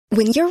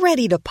When you're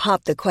ready to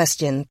pop the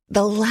question,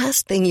 the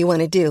last thing you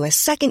want to do is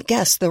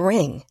second-guess the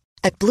ring.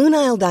 At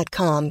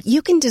BlueNile.com,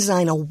 you can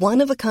design a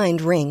one-of-a-kind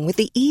ring with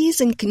the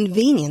ease and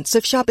convenience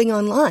of shopping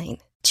online.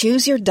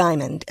 Choose your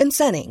diamond and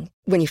setting.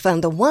 When you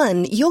find the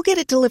one, you'll get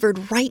it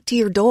delivered right to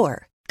your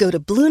door. Go to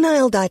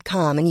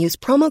BlueNile.com and use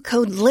promo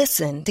code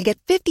LISTEN to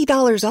get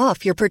 $50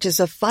 off your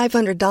purchase of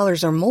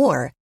 $500 or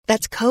more.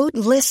 That's code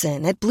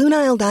LISTEN at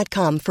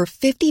BlueNile.com for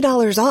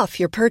 $50 off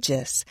your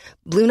purchase.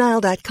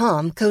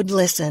 BlueNile.com, code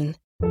LISTEN.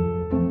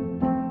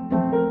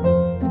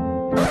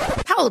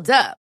 Hold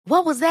up.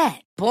 What was that?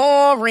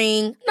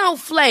 Boring. No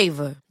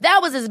flavor.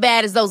 That was as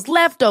bad as those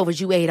leftovers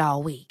you ate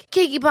all week.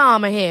 Keke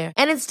Palmer here,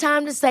 and it's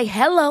time to say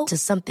hello to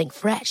something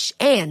fresh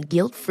and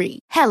guilt-free.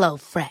 Hello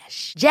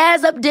Fresh.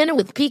 Jazz up dinner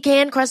with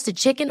pecan-crusted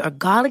chicken or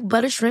garlic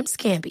butter shrimp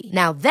scampi.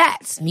 Now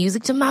that's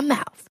music to my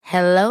mouth.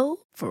 Hello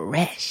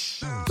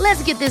Fresh.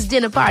 Let's get this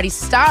dinner party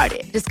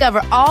started.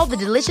 Discover all the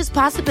delicious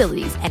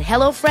possibilities at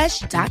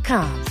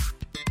HelloFresh.com.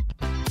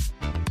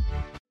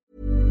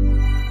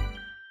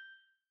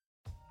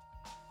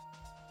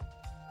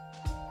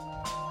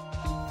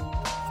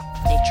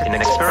 In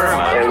an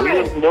experiment. We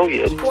don't know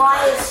yet.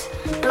 Why is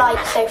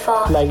light so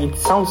far? Like, it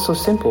sounds so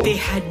simple. They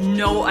had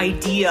no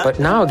idea.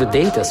 But now the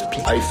data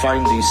speaks. I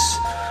find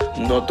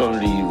this not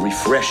only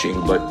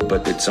refreshing,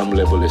 but at some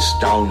level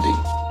astounding.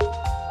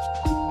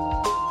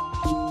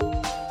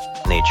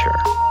 Nature.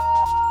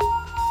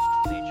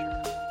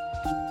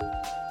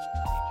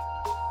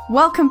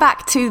 Welcome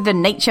back to the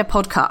Nature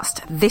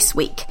Podcast. This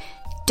week,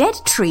 dead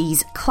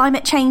trees,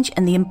 climate change,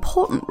 and the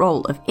important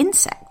role of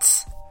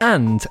insects.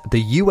 And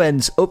the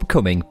UN's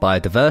upcoming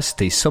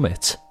Biodiversity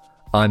Summit.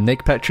 I'm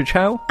Nick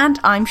Petrichow. And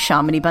I'm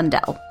Shamini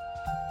Bundell.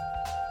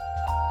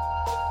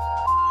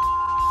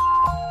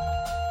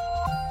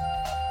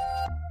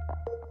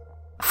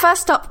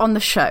 First up on the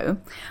show,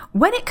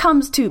 when it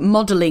comes to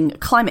modelling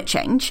climate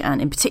change,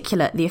 and in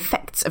particular the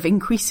effects of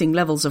increasing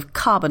levels of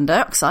carbon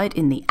dioxide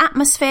in the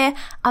atmosphere,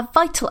 a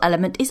vital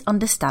element is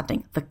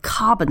understanding the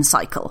carbon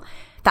cycle.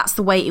 That's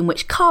the way in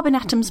which carbon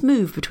atoms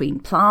move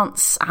between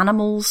plants,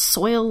 animals,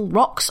 soil,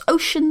 rocks,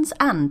 oceans,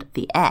 and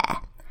the air.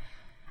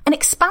 An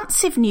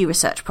expansive new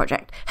research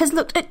project has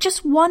looked at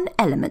just one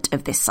element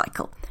of this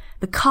cycle,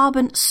 the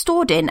carbon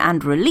stored in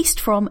and released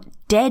from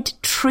dead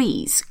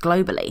trees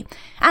globally,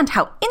 and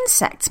how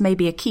insects may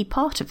be a key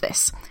part of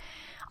this.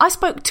 I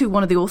spoke to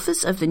one of the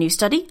authors of the new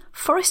study,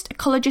 forest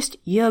ecologist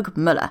Jörg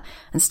Müller,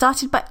 and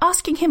started by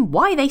asking him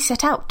why they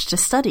set out to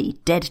study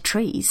dead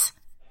trees.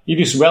 It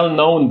is well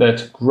known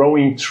that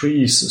growing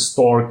trees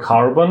store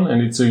carbon,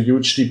 and it's a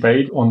huge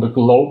debate on the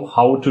globe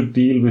how to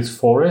deal with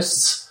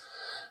forests.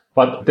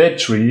 But dead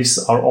trees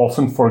are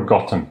often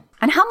forgotten.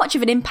 And how much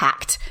of an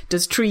impact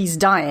does trees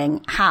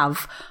dying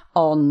have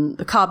on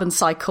the carbon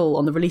cycle,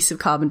 on the release of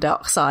carbon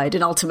dioxide,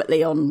 and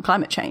ultimately on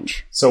climate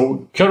change?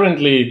 So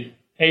currently,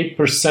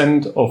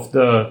 8% of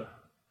the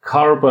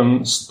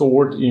carbon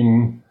stored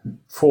in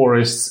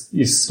forests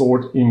is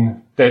stored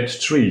in dead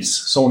trees,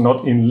 so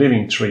not in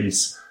living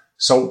trees.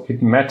 So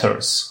it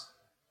matters.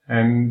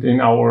 And in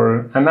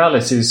our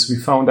analysis, we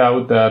found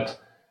out that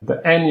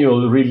the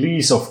annual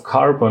release of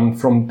carbon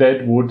from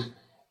dead wood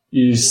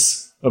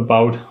is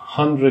about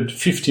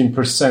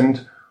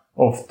 115%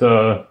 of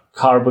the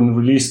carbon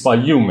released by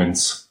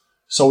humans.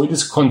 So it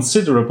is a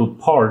considerable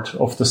part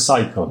of the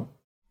cycle.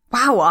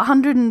 Wow,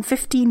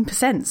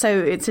 115%. So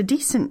it's a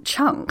decent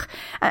chunk.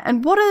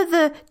 And what are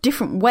the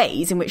different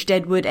ways in which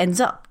dead wood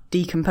ends up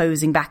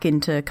decomposing back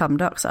into carbon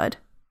dioxide?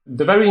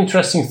 The very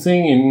interesting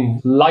thing in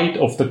light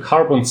of the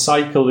carbon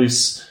cycle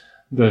is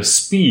the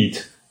speed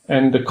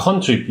and the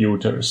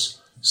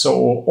contributors.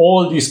 So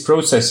all these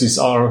processes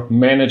are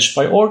managed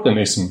by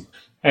organisms.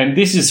 And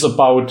this is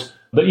about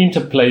the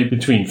interplay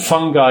between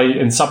fungi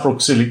and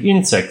saproxylic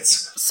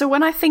insects. So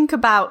when I think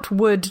about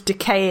wood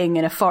decaying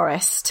in a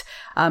forest,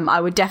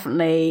 I would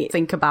definitely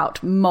think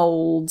about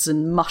molds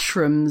and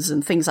mushrooms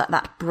and things like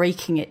that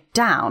breaking it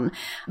down.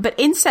 But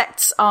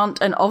insects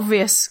aren't an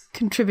obvious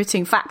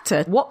contributing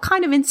factor. What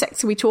kind of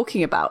insects are we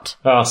talking about?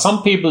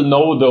 Some people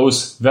know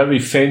those very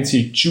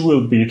fancy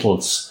jewel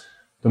beetles,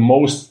 the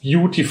most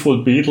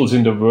beautiful beetles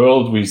in the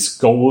world with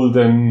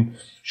golden,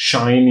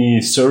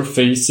 shiny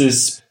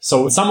surfaces.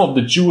 So some of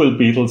the jewel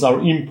beetles are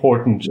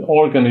important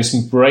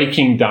organisms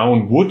breaking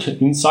down wood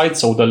inside.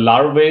 So the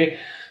larvae,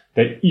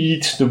 they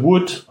eat the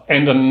wood.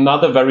 And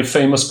another very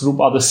famous group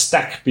are the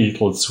stag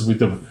beetles with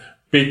the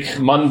big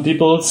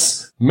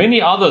mandibles.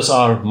 Many others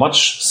are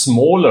much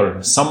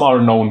smaller. Some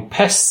are known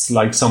pests,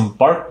 like some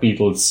bark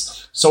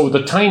beetles. So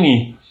the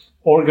tiny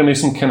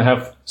organism can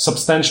have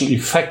substantial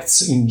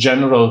effects in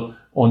general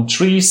on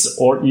trees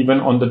or even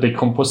on the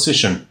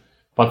decomposition.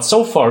 But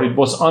so far it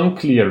was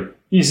unclear.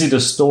 Is it a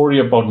story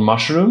about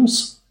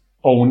mushrooms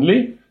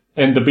only?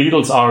 And the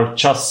beetles are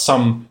just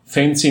some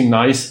fancy,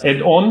 nice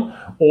add-on?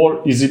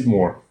 Or is it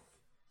more?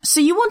 So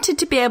you wanted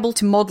to be able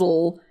to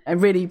model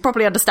and really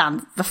properly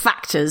understand the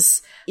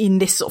factors in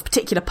this sort of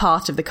particular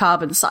part of the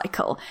carbon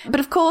cycle. But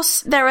of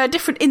course, there are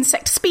different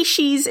insect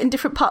species in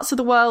different parts of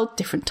the world,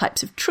 different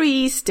types of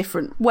trees,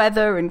 different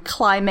weather and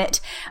climate.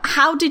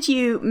 How did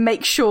you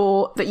make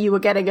sure that you were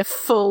getting a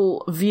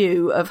full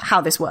view of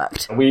how this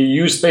worked? We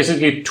used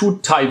basically two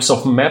types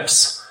of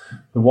maps.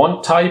 The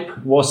one type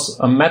was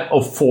a map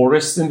of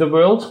forests in the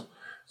world.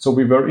 So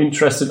we were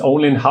interested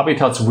only in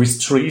habitats with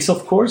trees,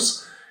 of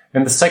course.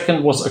 And the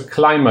second was a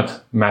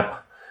climate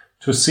map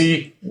to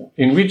see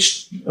in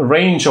which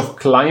range of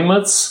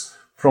climates,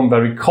 from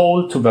very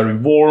cold to very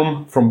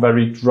warm, from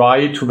very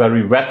dry to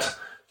very wet,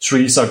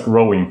 trees are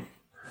growing.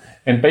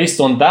 And based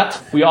on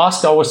that, we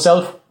asked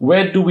ourselves,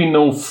 where do we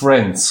know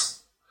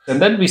friends? And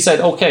then we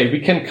said, okay, we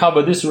can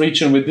cover this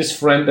region with this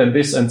friend and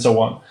this and so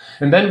on.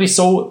 And then we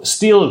saw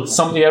still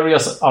some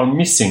areas are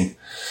missing.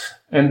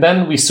 And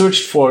then we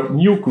searched for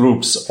new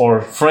groups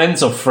or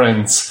friends of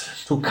friends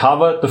to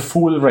cover the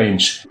full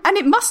range. And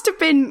it must have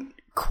been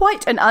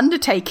quite an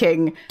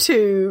undertaking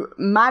to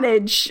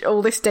manage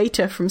all this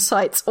data from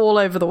sites all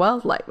over the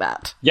world like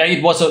that. Yeah,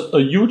 it was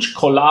a huge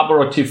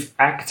collaborative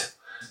act.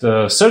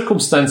 The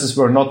circumstances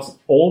were not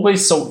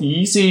always so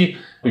easy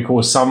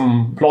because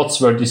some plots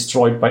were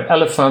destroyed by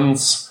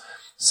elephants,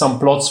 some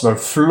plots were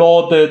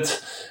flooded,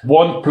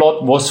 one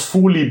plot was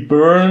fully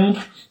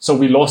burned. So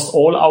we lost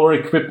all our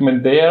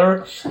equipment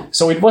there.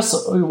 So it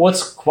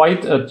was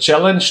quite a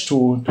challenge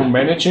to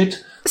manage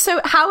it.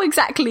 So how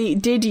exactly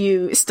did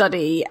you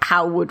study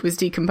how wood was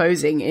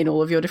decomposing in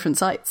all of your different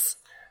sites?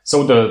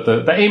 So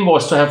the aim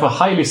was to have a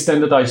highly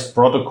standardized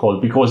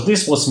protocol because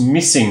this was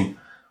missing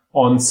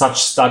on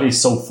such studies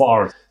so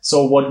far.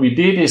 So what we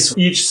did is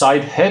each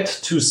site had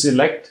to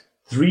select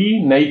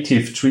 3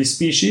 native tree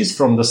species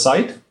from the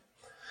site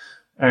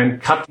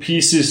and cut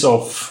pieces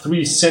of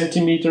 3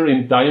 centimeter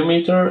in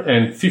diameter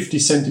and 50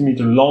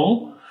 centimeter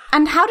long.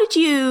 And how did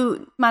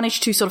you manage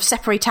to sort of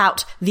separate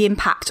out the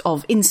impact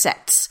of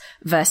insects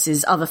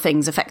versus other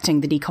things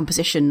affecting the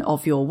decomposition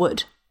of your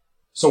wood?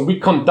 So we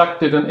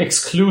conducted an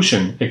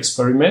exclusion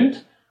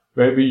experiment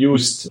where we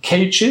used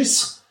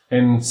cages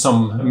and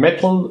some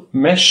metal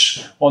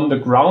mesh on the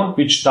ground,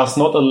 which does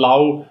not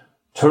allow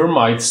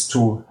termites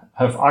to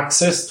have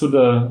access to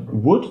the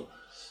wood.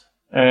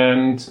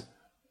 And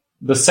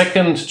the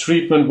second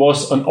treatment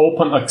was an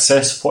open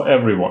access for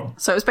everyone.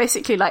 So it was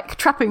basically like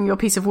trapping your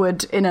piece of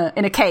wood in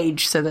a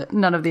cage so that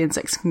none of the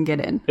insects can get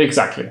in.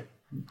 Exactly.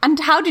 And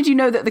how did you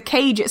know that the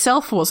cage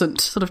itself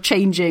wasn't sort of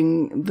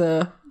changing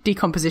the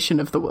decomposition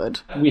of the wood?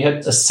 We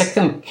had a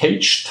second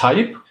cage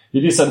type.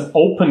 It is an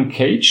open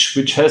cage,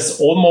 which has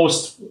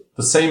almost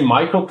the same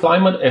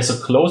microclimate as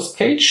a closed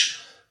cage,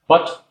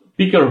 but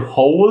bigger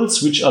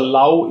holes which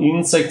allow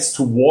insects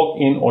to walk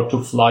in or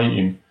to fly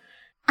in.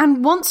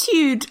 And once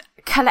you'd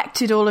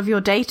collected all of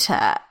your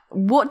data,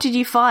 what did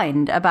you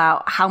find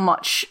about how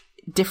much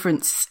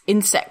difference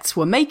insects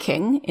were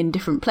making in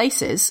different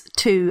places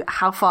to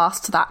how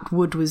fast that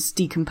wood was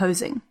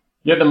decomposing?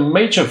 Yeah, the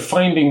major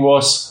finding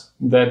was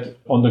that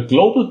on the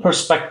global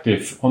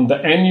perspective, on the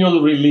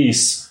annual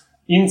release,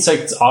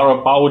 insects are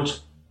about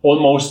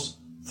almost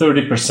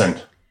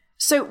 30%.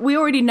 So we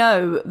already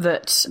know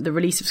that the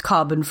release of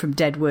carbon from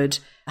dead wood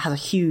has a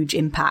huge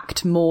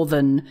impact, more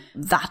than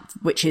that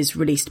which is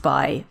released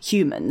by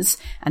humans.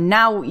 And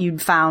now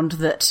you've found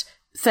that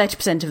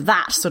 30% of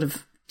that sort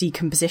of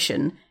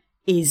decomposition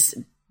is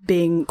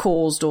being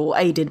caused or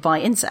aided by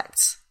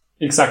insects.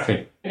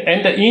 Exactly.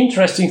 And the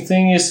interesting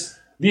thing is,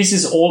 this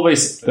is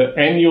always the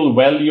annual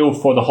value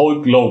for the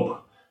whole globe.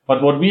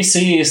 But what we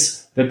see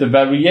is that the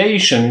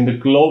variation in the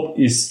globe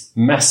is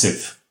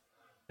massive.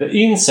 The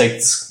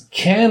insects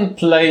can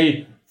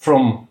play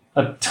from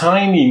a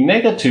tiny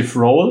negative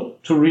role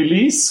to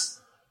release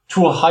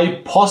to a high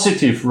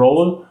positive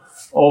role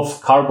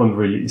of carbon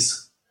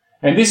release.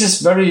 And this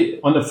is very,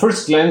 on the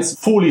first glance,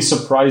 fully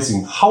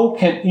surprising. How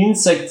can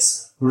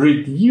insects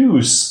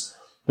reduce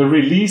the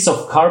release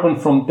of carbon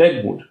from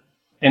dead wood?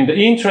 And the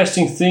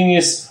interesting thing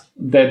is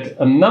that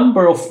a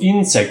number of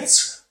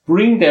insects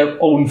bring their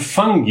own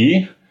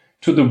fungi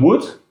to the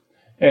wood,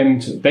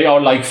 and they are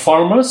like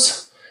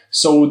farmers.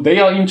 So they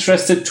are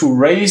interested to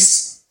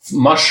raise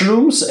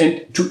mushrooms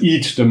and to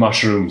eat the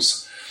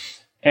mushrooms.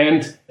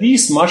 And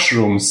these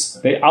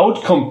mushrooms, they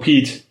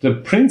outcompete the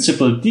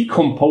principal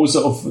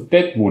decomposer of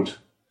dead wood,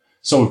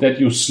 so that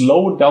you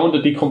slow down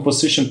the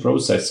decomposition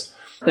process.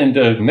 And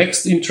the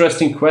next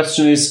interesting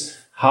question is,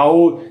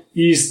 how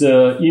is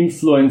the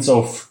influence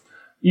of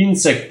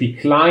insect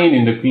decline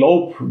in the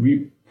globe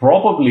we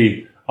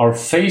probably are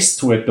faced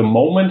to at the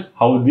moment,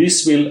 how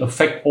this will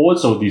affect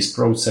also these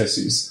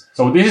processes.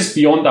 So this is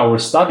beyond our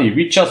study.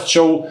 We just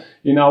show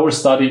in our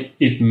study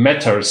it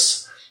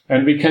matters.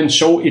 And we can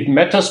show it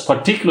matters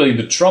particularly in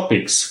the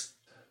tropics.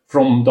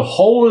 From the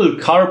whole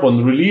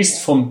carbon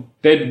released from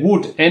dead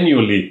wood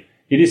annually,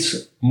 it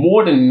is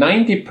more than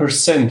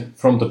 90%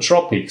 from the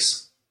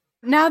tropics.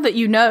 Now that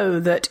you know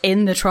that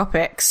in the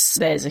tropics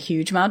there's a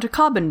huge amount of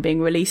carbon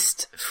being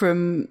released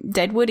from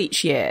dead wood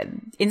each year,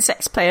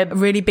 insects play a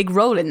really big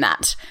role in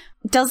that.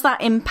 Does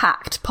that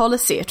impact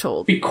policy at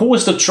all?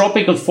 Because the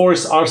tropical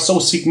forests are so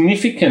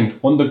significant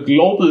on the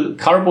global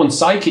carbon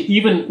cycle,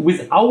 even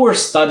with our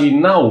study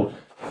now,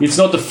 it's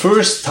not the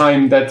first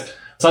time that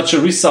such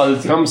a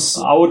result comes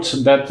out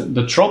that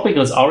the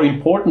tropicals are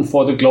important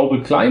for the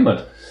global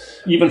climate.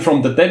 Even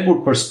from the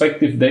deadwood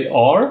perspective, they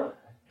are.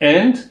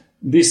 And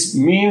this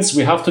means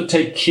we have to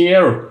take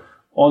care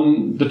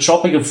on the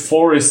tropical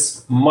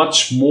forests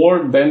much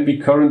more than we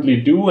currently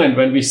do. And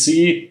when we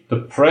see the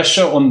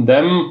pressure on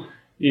them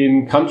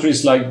in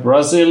countries like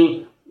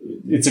Brazil,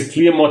 it's a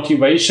clear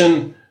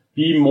motivation.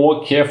 Be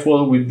more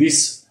careful with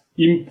this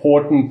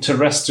important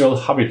terrestrial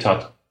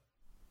habitat.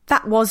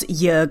 That was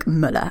Jörg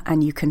Müller,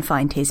 and you can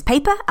find his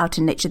paper out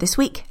in Nature this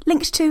week,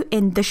 linked to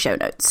in the show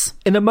notes.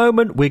 In a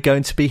moment, we're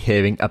going to be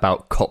hearing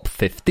about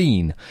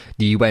COP15,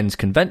 the UN's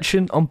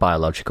Convention on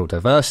Biological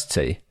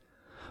Diversity.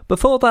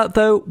 Before that,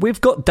 though,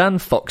 we've got Dan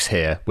Fox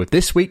here with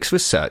this week's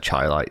research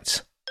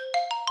highlights.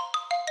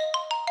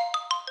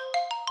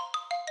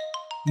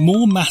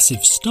 More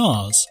massive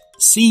stars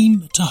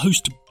seem to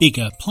host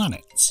bigger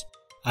planets,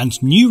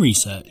 and new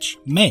research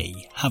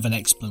may have an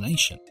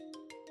explanation.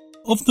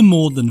 Of the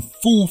more than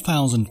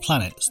 4,000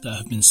 planets that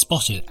have been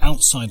spotted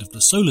outside of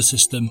the solar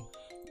system,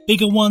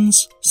 bigger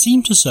ones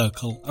seem to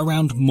circle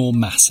around more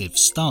massive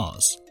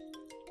stars.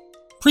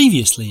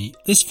 Previously,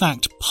 this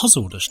fact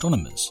puzzled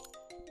astronomers,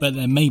 but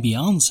there may be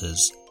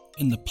answers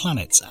in the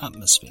planet's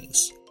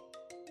atmospheres.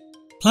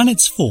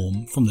 Planets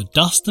form from the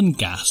dust and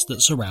gas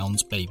that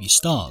surrounds baby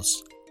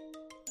stars.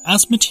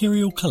 As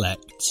material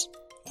collects,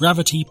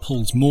 gravity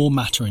pulls more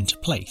matter into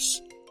place,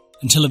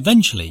 until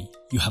eventually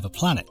you have a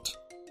planet.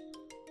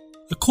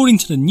 According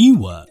to the new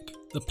work,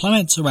 the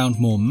planets around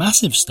more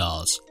massive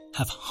stars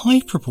have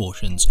high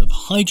proportions of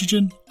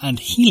hydrogen and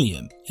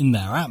helium in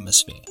their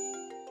atmosphere.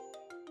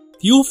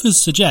 The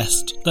authors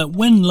suggest that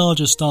when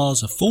larger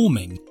stars are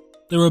forming,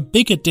 there are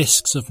bigger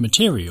disks of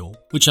material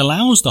which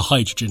allows the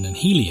hydrogen and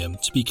helium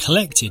to be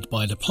collected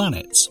by the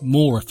planets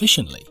more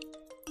efficiently.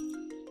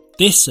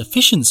 This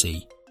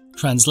efficiency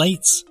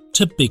translates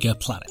to bigger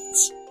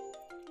planets.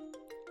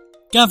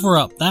 Gather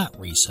up that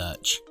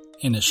research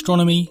in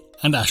astronomy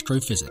and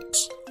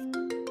astrophysics.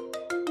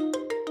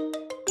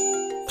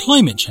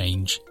 Climate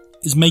change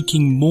is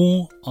making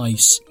more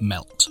ice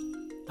melt,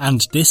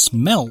 and this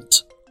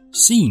melt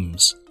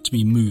seems to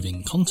be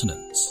moving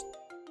continents.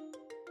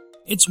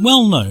 It's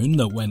well known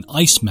that when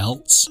ice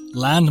melts,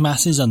 land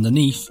masses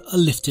underneath are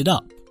lifted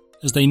up,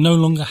 as they no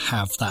longer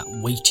have that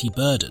weighty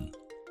burden.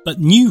 But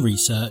new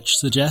research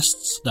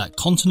suggests that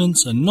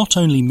continents are not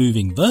only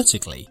moving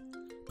vertically,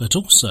 but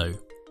also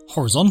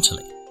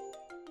horizontally.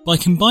 By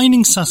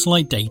combining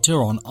satellite data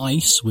on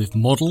ice with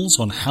models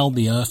on how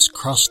the Earth's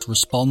crust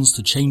responds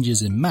to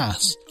changes in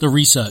mass, the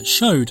research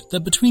showed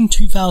that between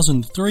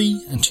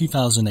 2003 and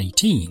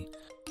 2018,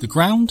 the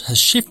ground has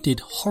shifted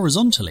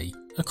horizontally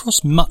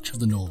across much of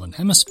the Northern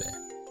Hemisphere.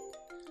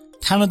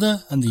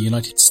 Canada and the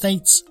United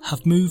States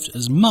have moved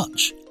as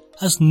much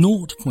as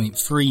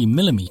 0.3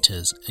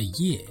 millimeters a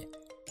year.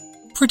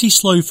 Pretty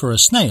slow for a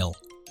snail,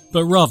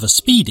 but rather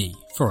speedy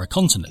for a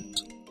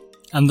continent.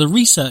 And the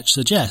research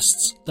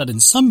suggests that in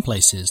some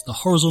places the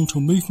horizontal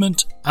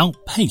movement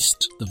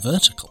outpaced the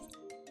vertical.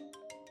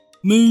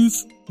 Move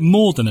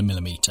more than a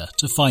millimeter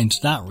to find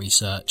that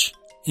research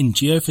in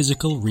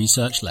Geophysical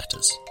Research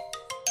Letters.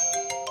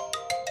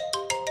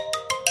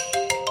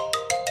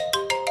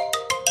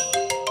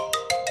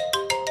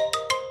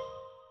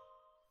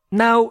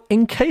 Now,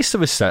 in case the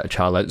research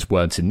highlights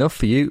weren't enough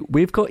for you,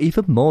 we've got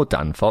even more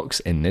Dan Fox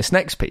in this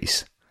next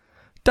piece.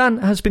 Dan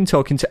has been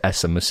talking to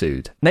Ehsan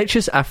Massoud,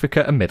 Nature's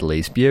Africa and Middle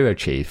East Bureau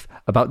Chief,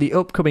 about the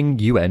upcoming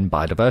UN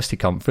Biodiversity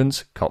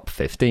Conference,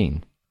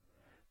 COP15.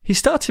 He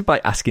started by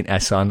asking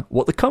Ehsan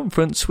what the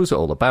conference was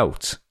all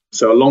about.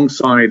 So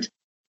alongside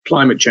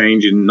climate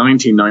change in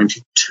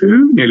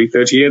 1992, nearly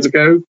 30 years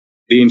ago,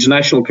 the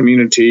international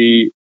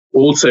community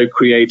also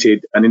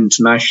created an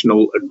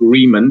international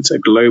agreement, a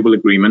global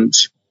agreement,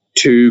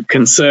 to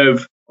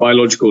conserve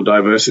biological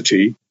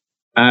diversity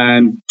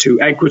and to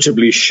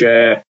equitably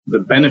share the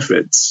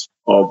benefits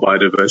of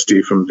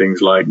biodiversity from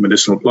things like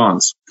medicinal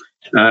plants.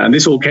 And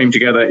this all came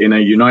together in a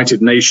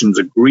United Nations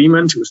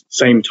agreement. It was the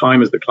same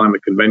time as the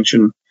Climate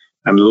Convention.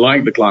 And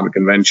like the Climate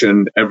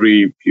Convention,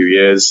 every few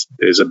years,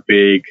 there's a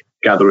big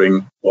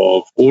gathering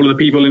of all of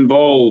the people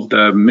involved,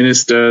 the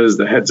ministers,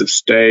 the heads of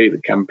state,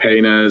 the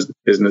campaigners, the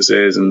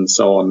businesses, and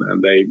so on.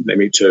 And they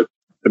meet to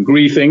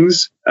agree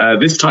things.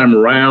 This time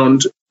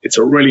around, it's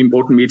a really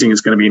important meeting.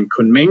 It's going to be in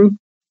Kunming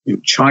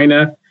in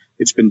China.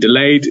 It's been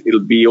delayed.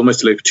 It'll be almost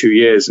delayed for 2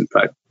 years. In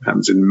fact, it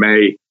happens in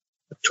May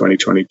of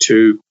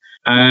 2022.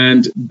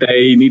 And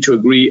they need to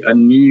agree a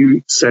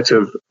new set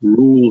of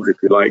rules, if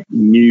you like,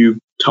 new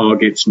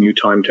targets, new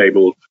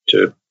timetable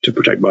to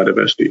protect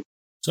biodiversity.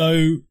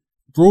 So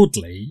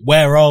broadly,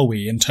 where are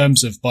we in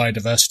terms of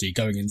biodiversity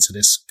going into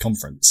this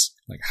conference?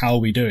 Like, how are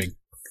we doing?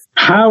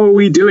 How are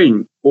we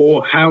doing,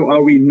 or how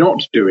are we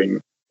not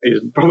doing,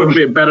 is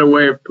probably a better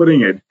way of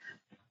putting it.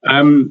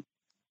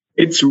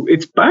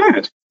 It's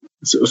bad.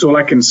 That's all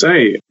I can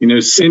say. You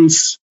know,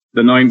 since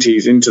the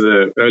 90s into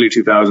the early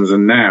 2000s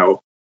and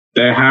now,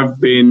 there have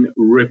been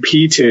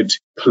repeated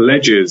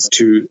pledges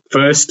to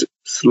first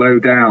slow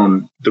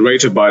down the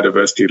rate of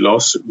biodiversity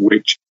loss,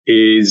 which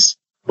is,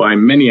 by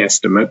many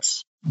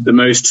estimates, the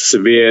most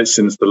severe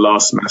since the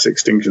last mass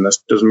extinction. That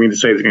doesn't mean to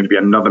say there's going to be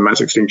another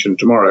mass extinction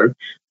tomorrow,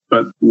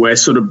 but we're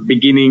sort of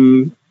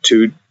beginning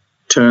to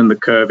turn the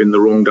curve in the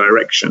wrong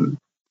direction.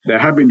 There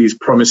have been these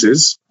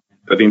promises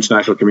that the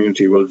international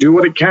community will do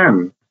what it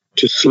can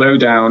to slow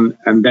down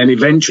and then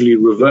eventually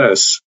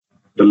reverse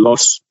the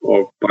loss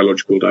of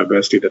biological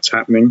diversity that's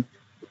happening,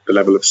 the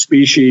level of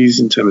species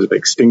in terms of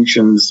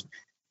extinctions,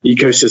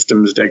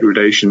 ecosystems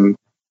degradation,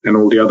 and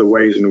all the other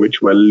ways in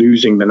which we're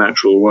losing the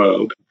natural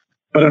world.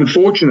 But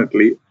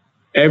unfortunately,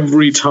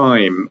 every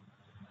time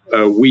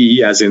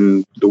we, as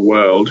in the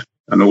world,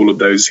 and all of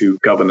those who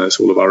govern us,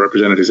 all of our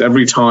representatives,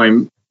 every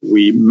time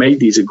we make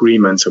these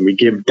agreements and we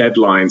give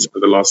deadlines.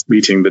 At the last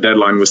meeting, the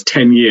deadline was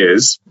 10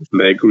 years.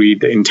 They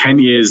agreed that in 10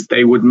 years,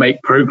 they would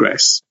make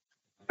progress.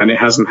 And it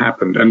hasn't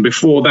happened. And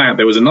before that,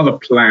 there was another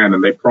plan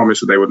and they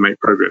promised that they would make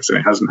progress and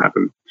it hasn't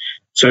happened.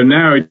 So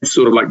now it's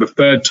sort of like the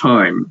third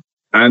time.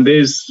 And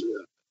there's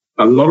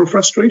a lot of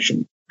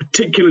frustration,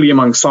 particularly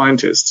among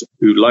scientists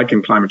who, like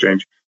in climate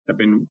change, have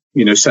been,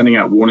 sending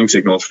out warning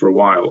signals for a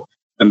while.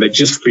 And they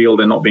just feel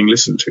they're not being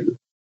listened to.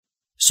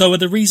 So are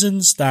the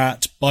reasons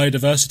that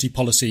biodiversity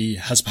policy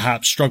has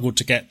perhaps struggled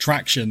to get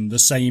traction the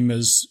same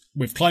as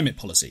with climate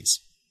policies?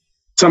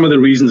 Some of the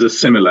reasons are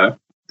similar.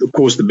 Of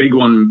course, the big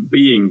one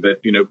being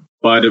that,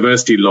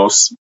 biodiversity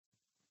loss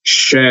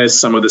shares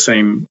some of the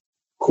same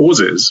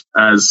causes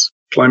as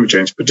climate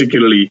change,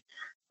 particularly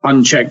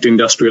unchecked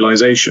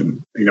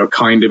industrialization,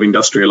 kind of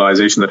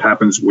industrialization that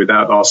happens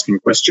without asking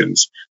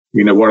questions.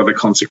 What are the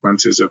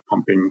consequences of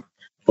pumping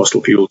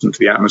fossil fuels into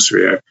the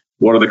atmosphere?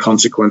 What are the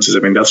consequences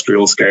of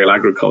industrial scale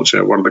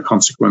agriculture? What are the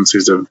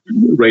consequences of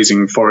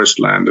raising forest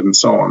land and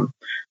so on?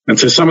 And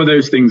so some of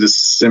those things are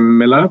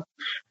similar.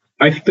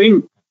 I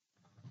think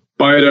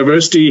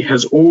biodiversity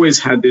has always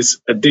had this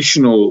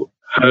additional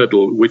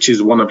hurdle, which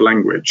is one of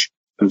language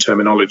and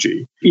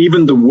terminology.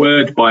 Even the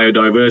word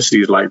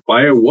biodiversity is like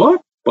bio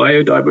what?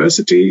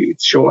 Biodiversity.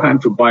 It's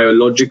shorthand for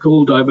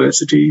biological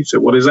diversity.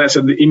 So what is that? So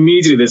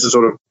immediately there's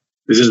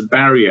this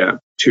barrier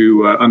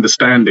to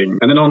understanding.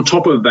 And then on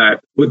top of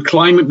that, with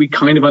climate, we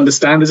kind of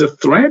understand as a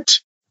threat.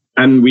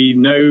 And we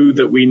know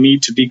that we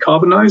need to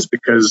decarbonize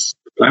because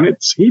the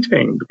planet's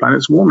heating, the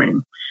planet's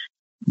warming.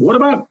 What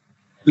about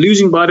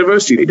losing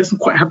biodiversity? It doesn't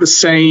quite have the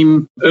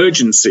same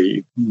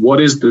urgency. What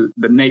is the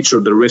nature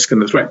of the risk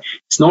and the threat?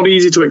 It's not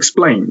easy to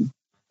explain.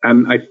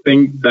 And I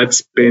think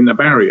that's been a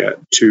barrier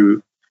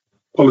to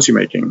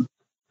policymaking.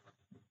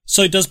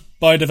 So does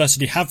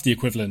biodiversity have the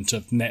equivalent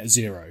of net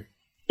zero?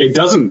 It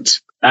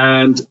doesn't.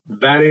 And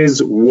that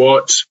is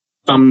what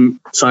some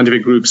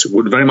scientific groups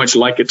would very much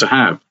like it to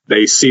have.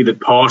 They see that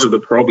part of the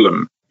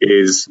problem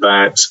is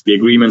that the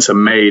agreements are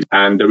made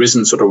and there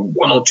isn't sort of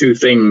one or two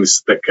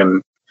things that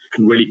can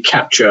really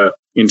capture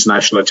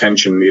international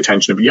attention, the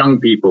attention of young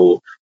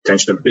people,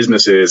 attention of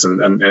businesses and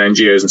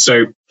NGOs. And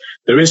so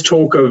there is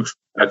talk of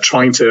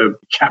trying to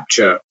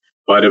capture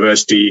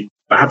biodiversity,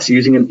 perhaps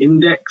using an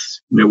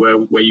index,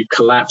 where you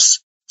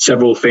collapse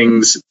several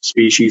things,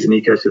 species and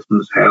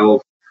ecosystems,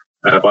 health,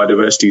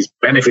 biodiversity's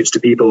benefits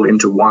to people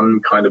into one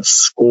kind of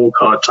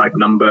scorecard type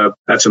number.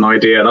 That's an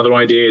idea. Another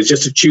idea is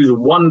just to choose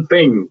one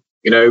thing,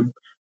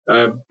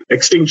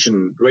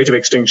 extinction, rate of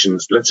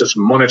extinctions. Let's just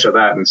monitor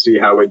that and see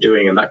how we're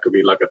doing. And that could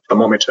be like a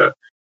thermometer.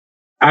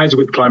 As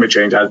with climate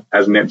change,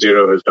 as net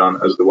zero has done,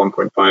 as the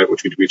 1.5,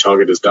 which we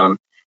target has done,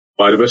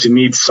 biodiversity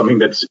needs something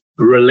that's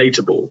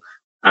relatable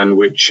and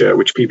which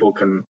people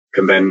can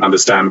then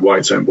understand why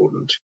it's so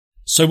important.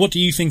 So what do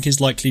you think is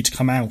likely to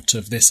come out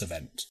of this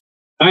event?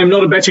 I am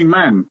not a betting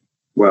man.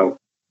 Well,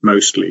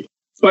 mostly.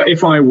 But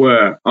if I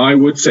were, I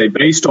would say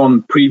based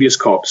on previous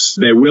COPs,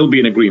 there will be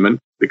an agreement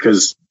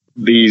because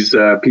these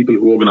people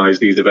who organize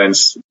these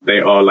events, they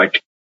are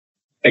like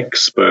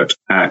expert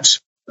at,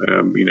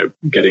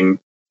 getting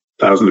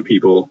thousands of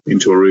people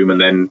into a room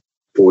and then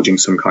forging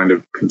some kind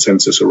of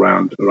consensus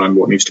around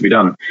what needs to be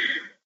done.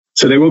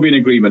 So there will be an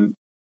agreement.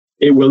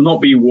 It will not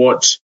be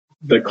what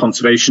the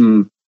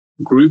conservation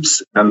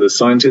groups and the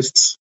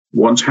scientists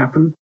want to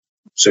happen.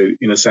 So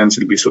in a sense,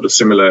 it'll be sort of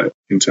similar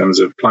in terms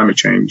of climate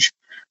change.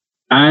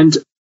 And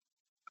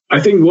I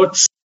think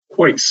what's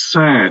quite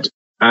sad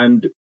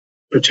and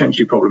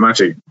potentially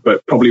problematic,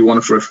 but probably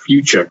one for a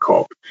future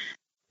COP,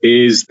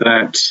 is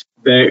that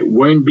there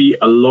won't be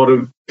a lot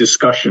of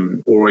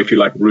discussion or, if you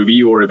like,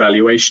 review or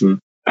evaluation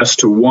as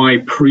to why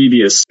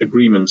previous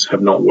agreements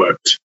have not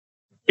worked.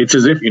 It's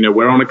as if,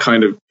 we're on a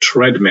kind of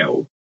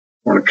treadmill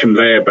or a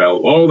conveyor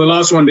belt. Oh, the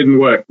last one didn't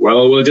work.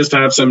 Well, we'll just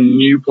have some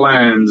new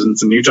plans and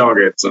some new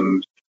targets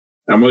and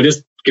we'll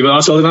just give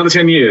ourselves another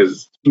 10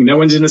 years. No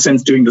one's, in a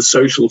sense, doing the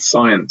social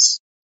science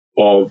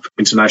of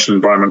international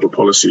environmental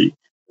policy.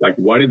 Like,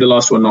 why did the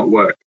last one not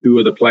work? Who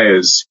are the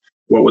players?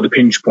 What were the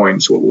pinch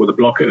points? What were the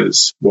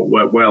blockers? What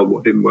worked well?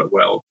 What didn't work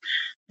well?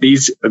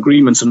 These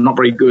agreements are not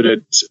very good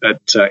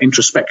at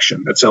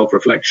introspection, at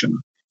self-reflection.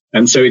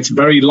 And so it's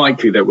very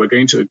likely that we're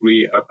going to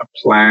agree a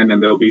plan,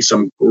 and there'll be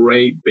some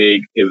great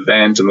big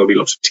event, and there'll be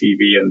lots of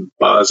TV and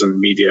buzz and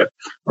media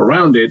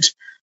around it.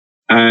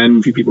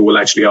 And people will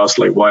actually ask,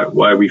 like, why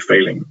are we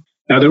failing?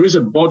 Now, there is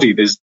a body,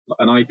 there's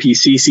an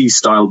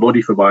IPCC-style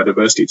body for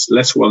biodiversity. It's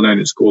less well-known.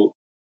 It's called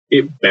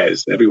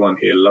IPBES. Everyone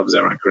here loves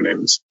their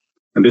acronyms.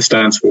 And this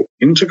stands for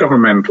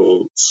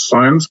Intergovernmental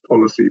Science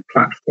Policy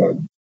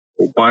Platform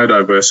for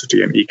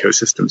Biodiversity and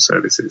Ecosystem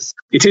Services.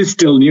 It is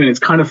still new and it's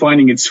kind of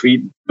finding its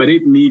feet, but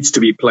it needs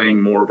to be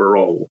playing more of a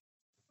role,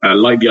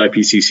 like the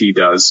IPCC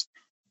does,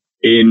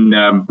 in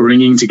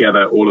bringing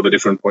together all of the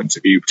different points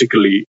of view,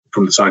 particularly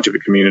from the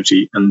scientific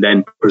community, and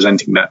then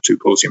presenting that to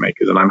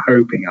policymakers. And I'm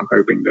hoping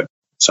that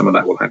some of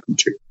that will happen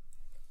too.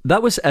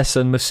 That was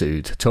Ehsan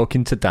Massoud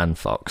talking to Dan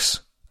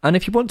Fox. And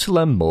if you want to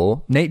learn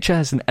more, Nature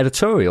has an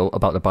editorial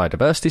about the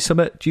Biodiversity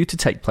Summit due to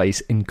take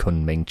place in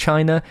Kunming,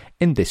 China,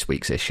 in this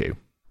week's issue.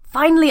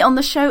 Finally on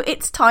the show,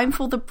 it's time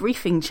for the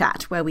Briefing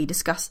Chat, where we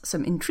discuss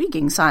some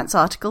intriguing science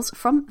articles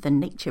from the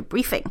Nature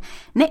Briefing.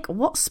 Nick,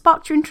 what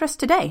sparked your interest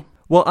today?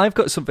 Well, I've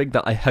got something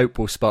that I hope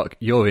will spark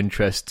your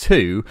interest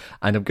too,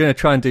 and I'm going to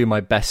try and do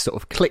my best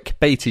sort of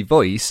clickbaity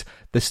voice.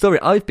 The story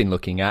I've been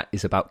looking at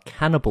is about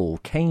cannibal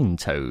cane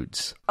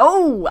toads.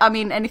 Oh, I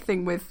mean,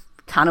 anything with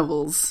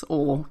cannibals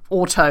or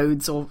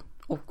toads or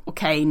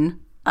cane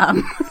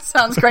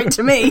sounds great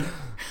to me.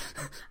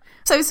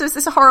 So it's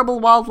this horrible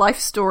wildlife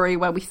story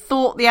where we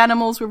thought the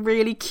animals were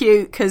really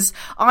cute, because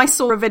I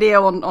saw a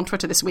video on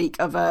Twitter this week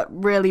of a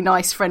really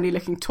nice,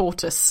 friendly-looking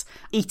tortoise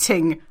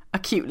eating a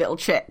cute little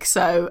chick.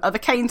 So are the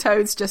cane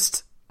toads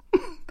just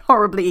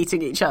horribly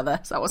eating each other?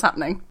 Is that what's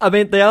happening? I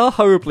mean, they are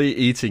horribly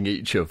eating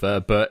each other,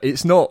 but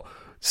it's not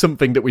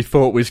something that we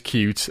thought was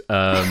cute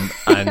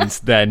and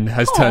then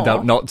has turned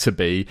out not to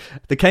be.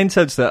 The cane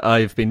toads that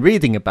I've been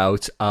reading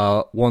about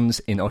are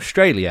ones in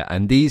Australia,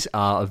 and these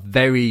are a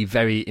very,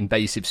 very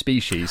invasive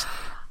species.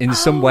 In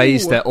some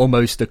ways, they're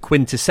almost a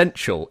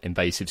quintessential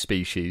invasive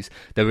species.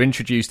 They were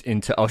introduced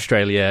into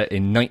Australia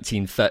in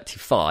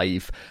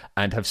 1935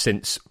 and have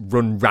since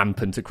run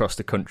rampant across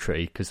the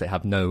country because they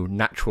have no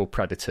natural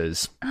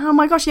predators. Oh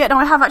my gosh, yeah, no,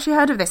 I have actually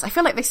heard of this. I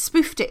feel like they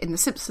spoofed it in The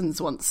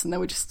Simpsons once and there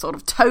were just sort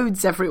of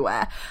toads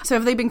everywhere. So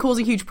have they been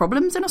causing huge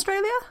problems in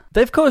Australia?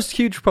 They've caused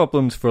huge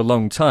problems for a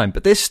long time,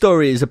 but this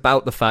story is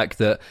about the fact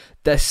that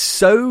they're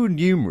so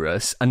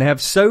numerous and they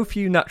have so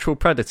few natural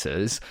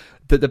predators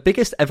that the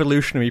biggest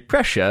evolutionary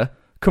pressure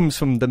comes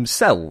from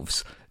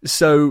themselves.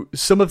 So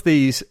some of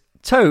these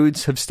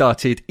toads have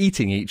started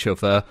eating each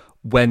other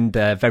when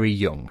they're very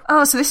young.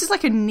 Oh, so this is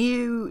like a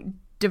new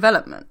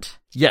development.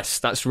 Yes,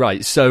 that's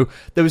right. So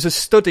there was a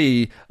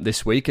study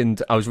this week,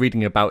 and I was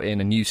reading about it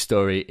in a news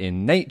story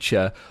in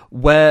Nature,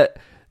 where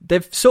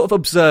they've sort of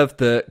observed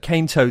that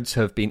cane toads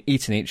have been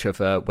eating each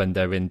other when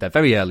they're in their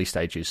very early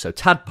stages. So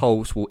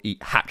tadpoles will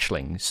eat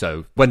hatchlings.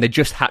 So when they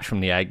just hatch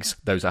from the eggs,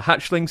 those are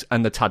hatchlings,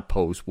 and the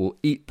tadpoles will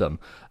eat them.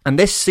 And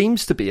this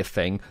seems to be a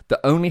thing that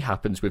only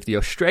happens with the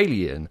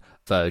Australian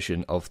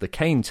version of the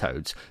cane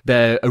toads.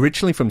 They're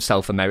originally from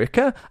South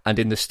America, and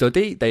in the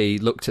study, they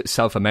looked at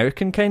South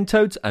American cane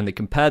toads and they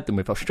compared them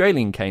with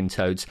Australian cane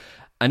toads.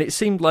 And it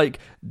seemed like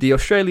the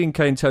Australian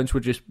cane toads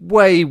were just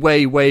way,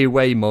 way, way,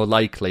 way more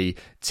likely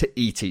to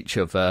eat each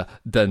other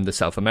than the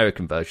South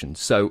American version.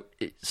 So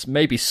it's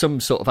maybe some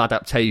sort of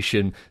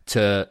adaptation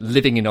to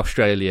living in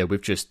Australia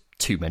with just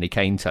too many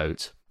cane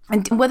toads.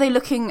 And were they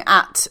looking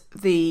at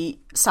the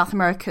South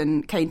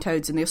American cane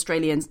toads and the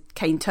Australian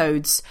cane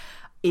toads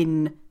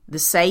in the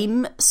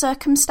same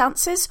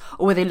circumstances?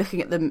 Or were they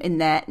looking at them in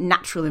their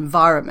natural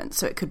environment?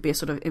 So it could be a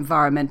sort of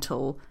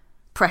environmental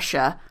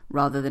pressure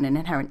rather than an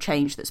inherent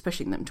change that's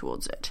pushing them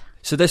towards it.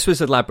 So this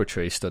was a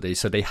laboratory study.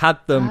 So they had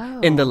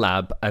them in the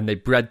lab and they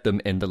bred them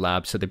in the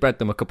lab. So they bred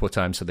them a couple of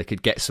times so they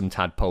could get some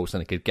tadpoles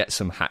and they could get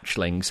some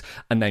hatchlings,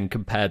 and then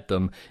compared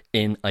them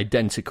in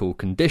identical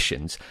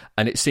conditions.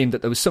 And it seemed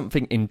that there was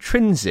something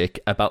intrinsic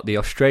about the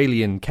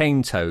Australian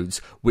cane toads,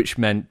 which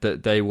meant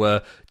that they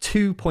were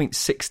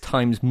 2.6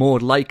 times more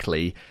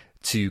likely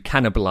to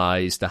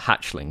cannibalise the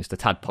hatchlings. The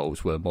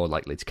tadpoles were more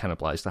likely to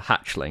cannibalise the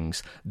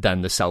hatchlings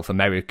than the South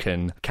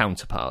American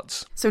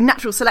counterparts. So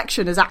natural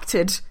selection has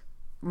acted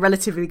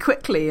relatively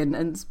quickly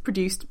and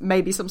produced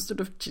maybe some sort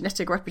of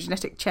genetic or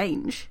epigenetic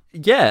change.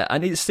 Yeah,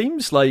 and it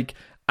seems like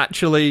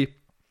actually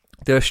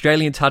the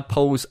Australian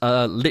tadpoles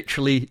are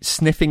literally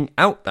sniffing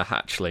out the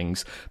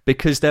hatchlings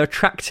because they're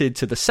attracted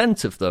to the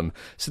scent of them.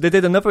 So they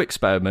did another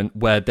experiment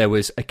where there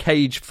was a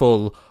cage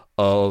full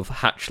of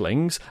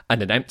hatchlings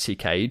and an empty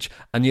cage,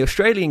 and the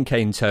Australian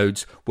cane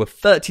toads were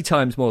 30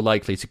 times more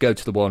likely to go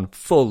to the one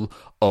full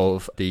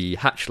of the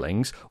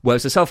hatchlings,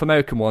 whereas the South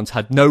American ones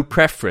had no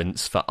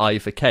preference for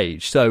either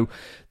cage. So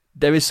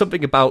there is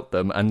something about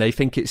them, and they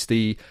think it's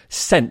the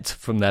scent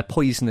from their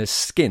poisonous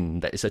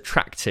skin that is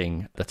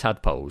attracting the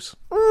tadpoles.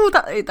 Ooh,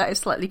 that is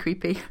slightly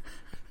creepy.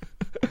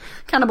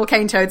 Cannibal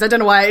cane toads. I don't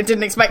know why I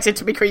didn't expect it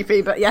to be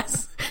creepy, but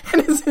yes,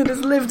 it has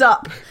lived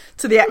up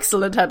to the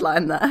excellent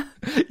headline there.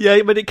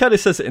 Yeah, but it kind of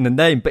says it in the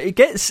name, but it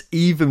gets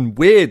even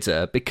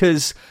weirder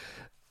because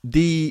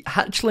the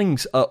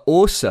hatchlings are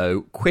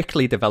also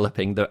quickly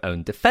developing their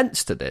own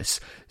defence to this.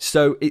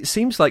 So it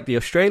seems like the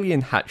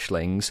Australian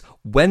hatchlings,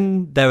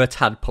 when there are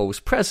tadpoles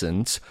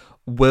present,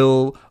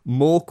 will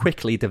more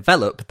quickly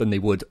develop than they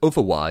would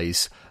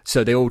otherwise.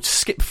 So they all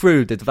skip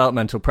through the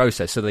developmental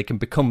process so they can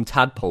become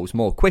tadpoles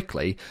more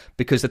quickly,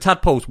 because the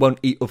tadpoles won't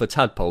eat other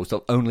tadpoles,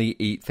 they'll only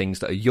eat things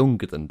that are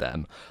younger than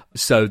them.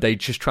 So they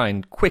just try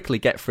and quickly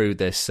get through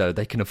this so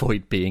they can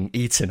avoid being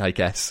eaten, I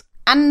guess.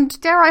 And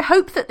dare I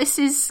hope that this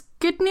is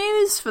good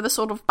news for the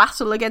sort of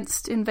battle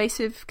against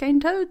invasive cane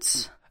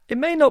toads? It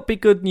may not be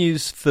good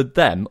news for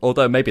them,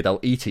 although maybe they'll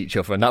eat each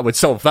other and that would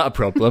solve that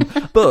problem.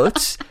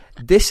 But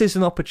this is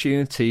an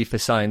opportunity for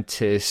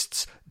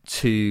scientists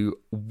to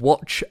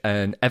watch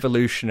an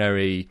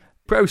evolutionary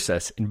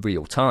process in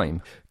real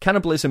time.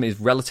 Cannibalism is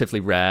relatively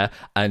rare,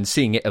 and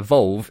seeing it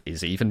evolve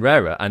is even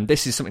rarer. And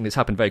this is something that's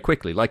happened very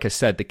quickly. Like I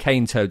said, the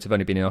cane toads have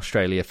only been in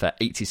Australia for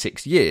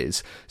 86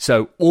 years.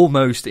 So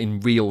almost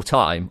in real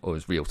time, or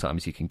as real time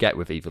as you can get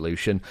with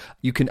evolution,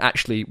 you can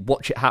actually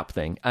watch it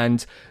happening.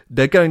 And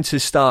they're going to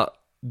start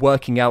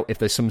working out if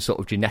there's some sort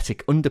of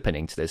genetic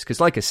underpinning to this, because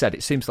like I said,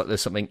 it seems like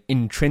there's something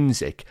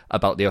intrinsic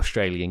about the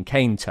Australian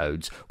cane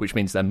toads, which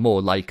means they're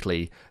more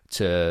likely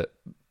to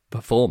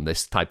perform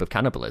this type of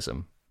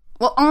cannibalism.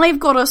 Well, I've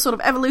got a sort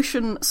of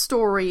evolution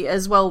story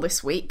as well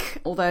this week,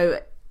 although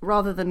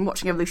rather than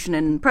watching evolution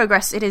in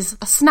progress, it is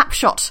a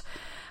snapshot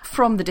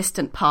from the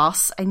distant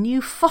past. A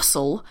new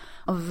fossil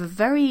of a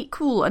very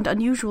cool and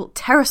unusual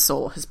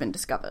pterosaur has been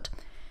discovered.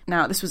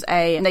 Now, this was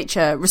a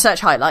Nature research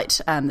highlight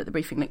that the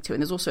briefing linked to,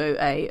 and there's also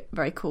a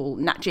very cool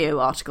Nat Geo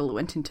article that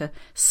went into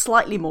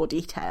slightly more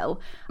detail.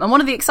 And one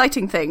of the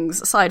exciting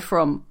things, aside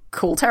from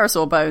cool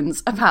pterosaur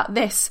bones, about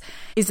this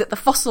is that the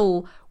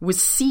fossil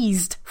was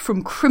seized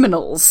from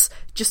criminals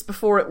just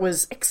before it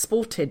was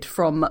exported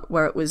from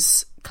where it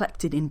was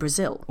collected in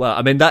Brazil. Well,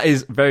 I mean, that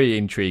is very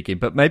intriguing,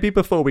 but maybe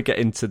before we get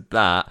into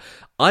that,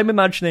 I'm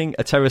imagining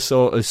a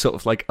pterosaur as sort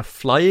of like a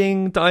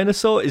flying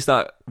dinosaur. Is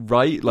that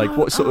right? Like,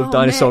 what sort of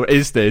dinosaur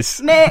is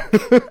this? Nick!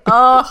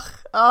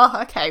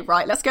 Okay,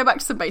 right, let's go back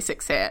to some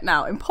basics here.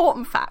 Now,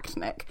 important fact,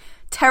 Nick.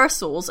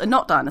 Pterosaurs are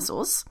not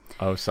dinosaurs.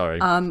 Oh, sorry.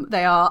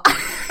 They are...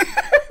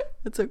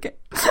 It's okay.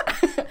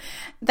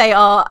 They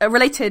are a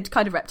related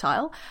kind of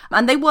reptile,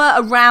 and they were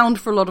around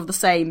for a lot of the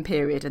same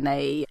period, and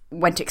they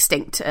went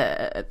extinct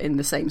in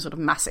the same sort of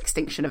mass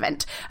extinction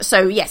event.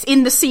 So yes,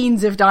 in the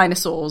scenes of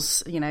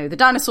dinosaurs, you know, the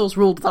dinosaurs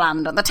ruled the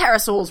land and the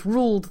pterosaurs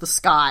ruled the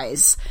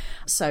skies.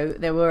 So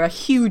there were a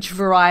huge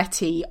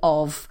variety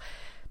of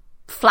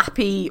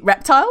flappy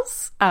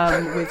reptiles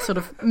with sort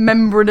of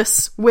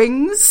membranous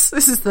wings.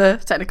 This is the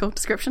technical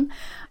description.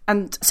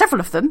 And several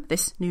of them,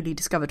 this newly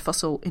discovered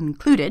fossil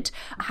included,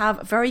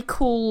 have very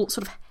cool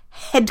sort of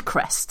head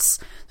crests,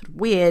 sort of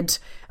weird,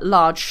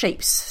 large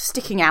shapes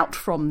sticking out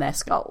from their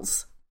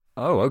skulls.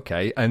 Oh,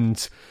 okay.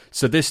 And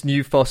so this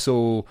new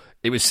fossil,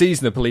 it was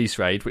seized in a police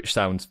raid, which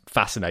sounds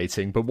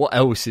fascinating, but what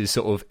else is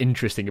sort of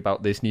interesting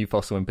about this new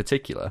fossil in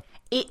particular?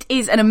 It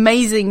is an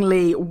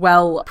amazingly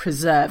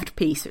well-preserved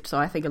piece, so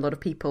I think a lot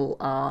of people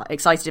are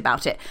excited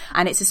about it.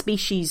 And it's a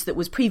species that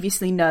was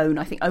previously known,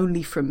 I think,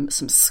 only from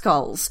some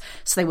skulls.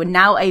 So they were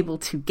now able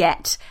to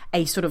get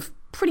a sort of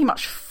pretty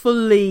much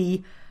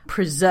fully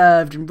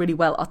preserved and really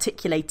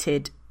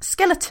well-articulated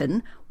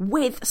skeleton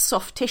with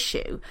soft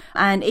tissue.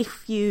 And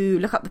if you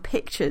look up the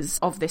pictures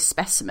of this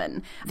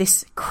specimen,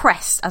 this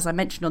crest, as I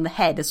mentioned on the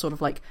head, is sort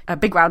of like a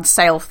big round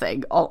sail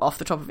thing off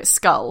the top of its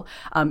skull.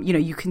 You know,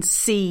 you can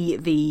see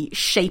the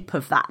shape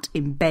of that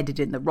embedded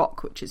in the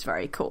rock, which is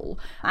very cool.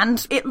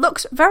 And it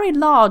looks very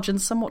large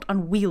and somewhat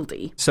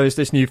unwieldy. So is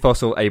this new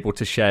fossil able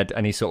to shed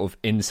any sort of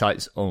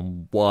insights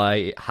on why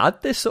it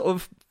had this sort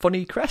of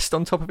funny crest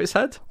on top of its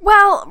head?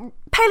 Well,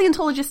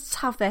 paleontologists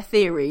have their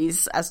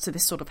theories as to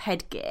this sort of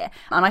headgear,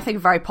 and I think a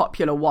very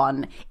popular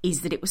one is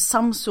that it was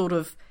some sort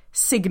of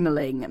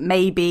signalling,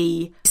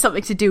 maybe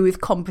something to do with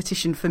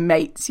competition for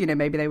mates, you know,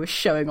 maybe they were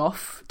showing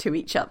off to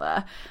each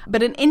other.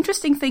 But an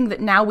interesting thing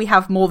that now we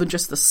have more than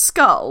just the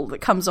skull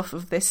that comes off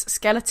of this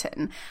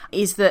skeleton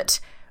is that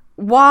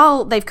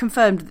while they've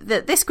confirmed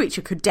that this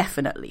creature could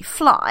definitely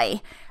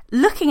fly,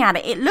 looking at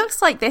it, it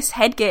looks like this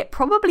headgear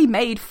probably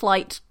made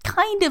flight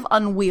kind of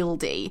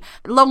unwieldy.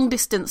 Long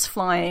distance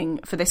flying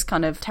for this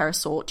kind of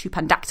pterosaur,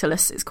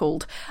 Tupandactylus it's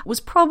called, was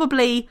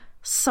probably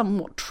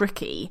somewhat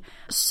tricky.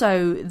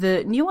 So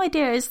the new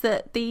idea is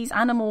that these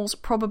animals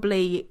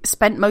probably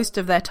spent most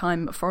of their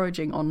time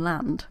foraging on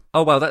land.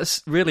 Oh, wow,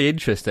 that's really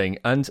interesting.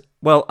 And,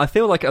 well, I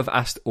feel like I've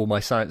asked all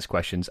my science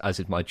questions, as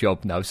is my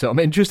job now, so I'm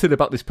interested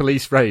about this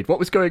police raid. What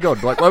was going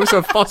on? Like, why was there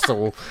a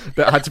fossil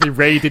that had to be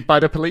raided by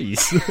the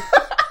police?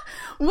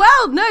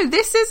 Well, no,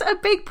 this is a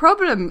big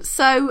problem.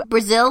 So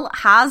Brazil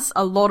has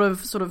a lot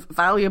of sort of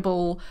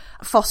valuable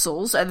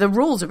fossils. The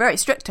rules are very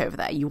strict over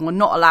there. You are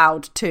not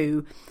allowed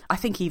to, I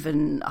think,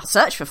 even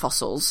search for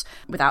fossils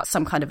without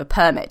some kind of a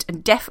permit,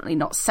 and definitely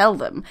not sell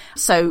them.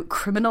 So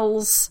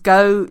criminals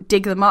go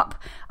dig them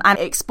up and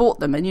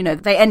export them. And, you know,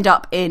 they end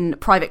up in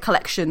private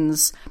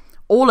collections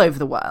all over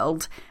the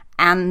world.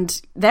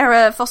 And there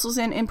are fossils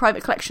in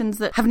private collections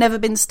that have never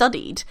been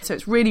studied. So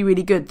it's really,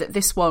 really good that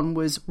this one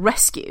was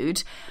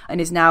rescued and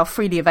is now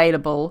freely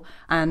available.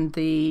 And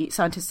the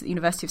scientists at the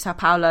University of Sao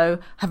Paulo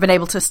have been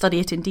able to study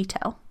it in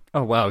detail.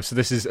 Oh, wow. So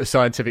this is a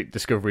scientific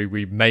discovery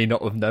we may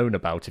not have known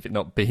about if it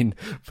not been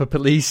for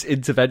police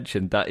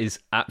intervention. That is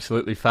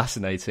absolutely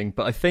fascinating.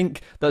 But I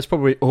think that's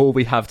probably all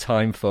we have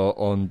time for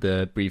on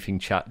the briefing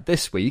chat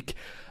this week.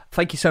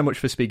 Thank you so much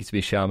for speaking to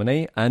me,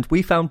 Shamini. And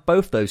we found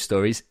both those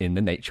stories in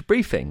the Nature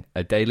Briefing,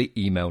 a daily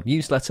email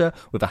newsletter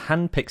with a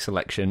hand-picked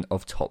selection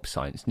of top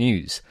science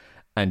news.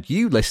 And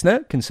you,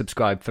 listener, can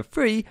subscribe for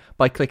free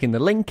by clicking the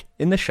link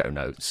in the show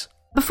notes.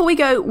 Before we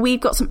go, we've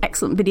got some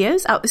excellent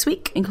videos out this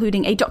week,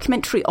 including a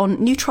documentary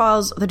on new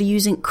trials that are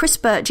using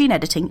CRISPR gene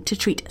editing to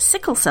treat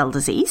sickle cell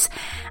disease,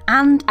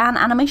 and an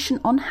animation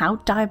on how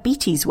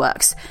diabetes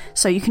works.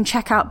 So you can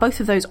check out both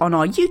of those on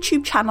our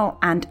YouTube channel,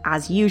 and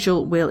as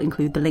usual, we'll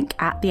include the link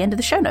at the end of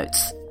the show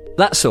notes.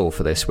 That's all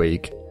for this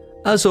week.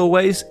 As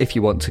always, if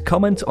you want to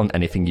comment on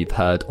anything you've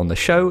heard on the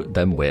show,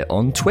 then we're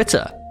on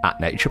Twitter,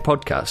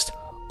 @NaturePodcast,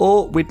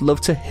 or we'd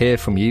love to hear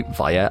from you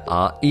via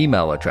our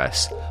email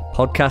address,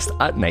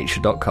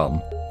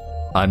 podcast@nature.com.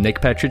 I'm Nick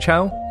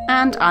Petrichow.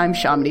 And I'm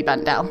Shamini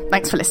Bandel.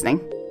 Thanks for listening.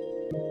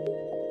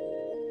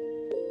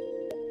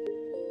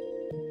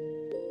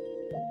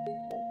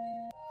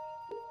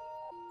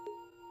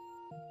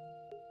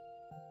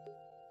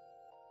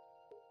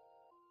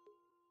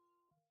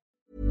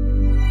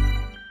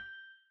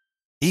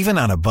 Even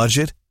on a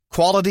budget,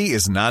 quality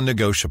is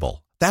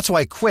non-negotiable. That's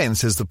why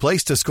Quince is the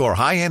place to score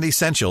high-end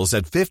essentials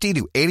at 50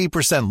 to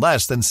 80%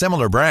 less than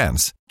similar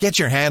brands. Get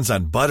your hands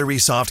on buttery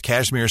soft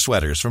cashmere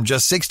sweaters from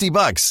just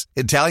 $60,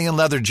 Italian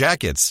leather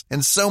jackets,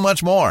 and so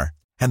much more.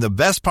 And the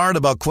best part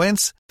about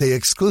Quince, they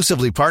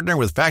exclusively partner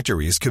with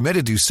factories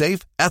committed to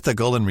safe,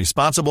 ethical, and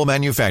responsible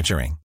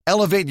manufacturing.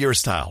 Elevate your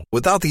style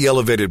without the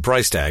elevated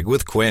price tag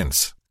with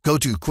Quince. Go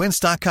to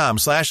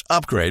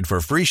quince.com/upgrade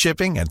for free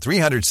shipping and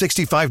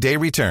 365-day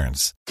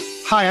returns.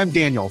 Hi, I'm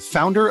Daniel,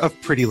 founder of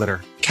Pretty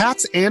Litter.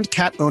 Cats and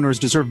cat owners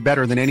deserve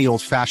better than any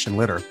old-fashioned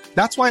litter.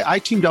 That's why I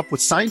teamed up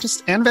with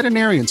scientists and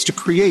veterinarians to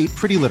create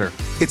Pretty Litter.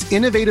 Its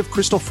innovative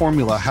crystal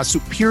formula has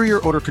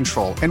superior odor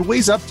control and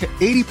weighs up to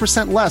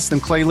 80% less than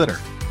clay litter.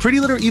 Pretty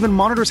Litter even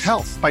monitors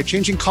health by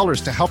changing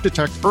colors to help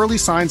detect early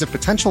signs of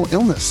potential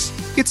illness.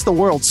 It's the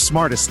world's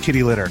smartest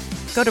kitty litter.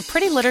 Go to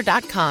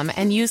prettylitter.com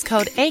and use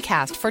code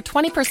ACAST for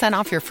 20%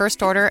 off your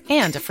first order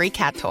and a free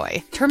cat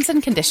toy. Terms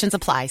and conditions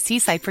apply. See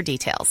site for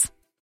details.